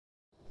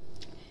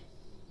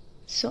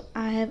So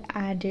I have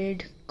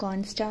added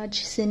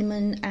cornstarch,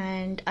 cinnamon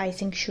and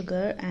icing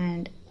sugar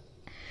and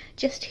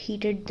just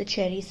heated the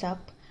cherries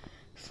up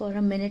for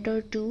a minute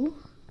or two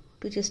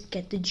to just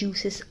get the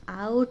juices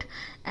out.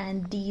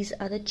 And these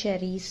are the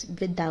cherries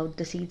without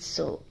the seeds,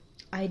 so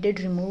I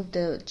did remove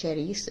the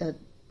cherries,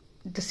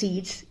 the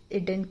seeds.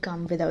 It didn't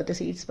come without the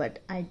seeds, but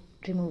I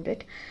removed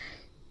it.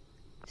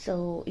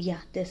 So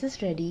yeah, this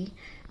is ready,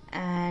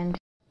 and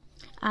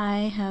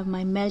I have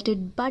my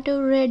melted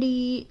butter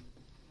ready.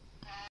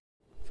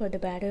 For the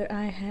batter,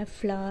 I have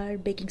flour,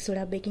 baking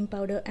soda, baking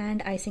powder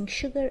and icing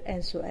sugar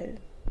as well.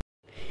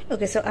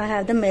 Okay, so I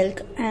have the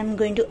milk. I'm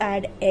going to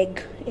add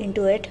egg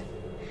into it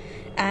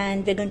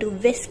and we're going to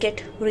whisk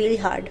it really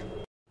hard.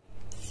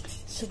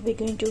 So we're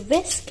going to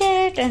whisk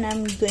it and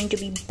I'm going to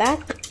be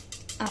back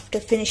after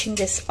finishing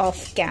this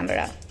off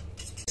camera.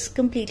 It's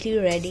completely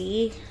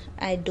ready.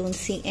 I don't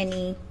see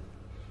any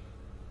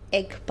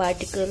egg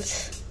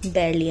particles,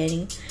 barely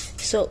any.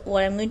 So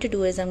what I'm going to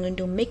do is I'm going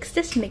to mix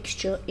this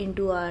mixture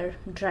into our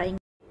drying.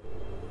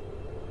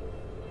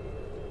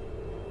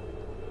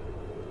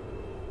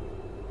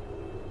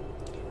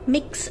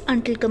 Mix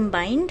until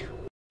combined.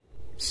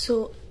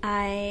 So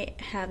I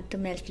have the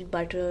melted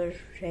butter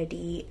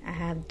ready, I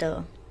have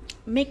the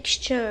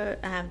mixture,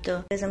 I'm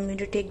going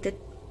to take the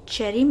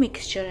cherry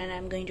mixture and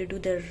I'm going to do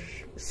the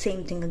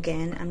same thing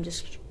again. I'm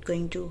just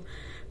going to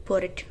pour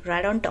it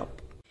right on top.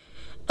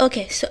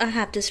 Okay, so I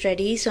have this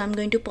ready, so I'm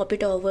going to pop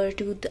it over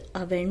to the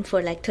oven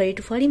for like 30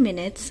 to 40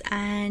 minutes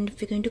and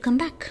we're going to come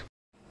back.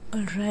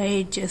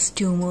 Alright, just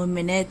 2 more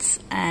minutes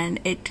and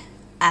it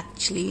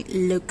actually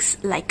looks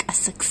like a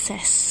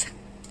success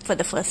for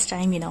the first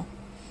time, you know.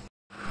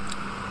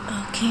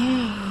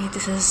 Okay,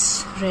 this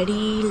is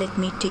ready. Let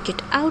me take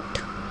it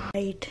out.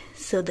 Right,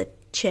 so the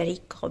cherry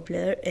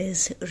cobbler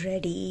is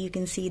ready. You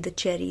can see the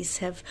cherries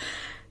have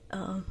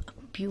a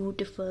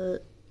beautiful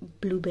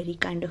blueberry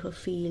kind of a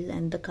feel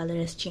and the color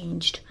has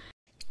changed.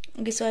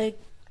 Okay, so I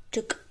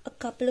took a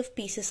couple of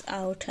pieces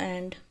out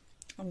and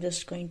I'm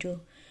just going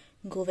to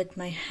go with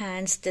my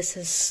hands. This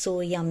is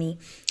so yummy,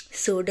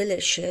 so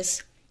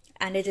delicious,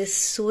 and it is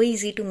so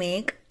easy to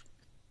make.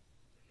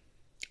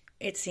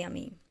 It's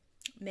yummy.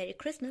 Merry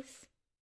Christmas.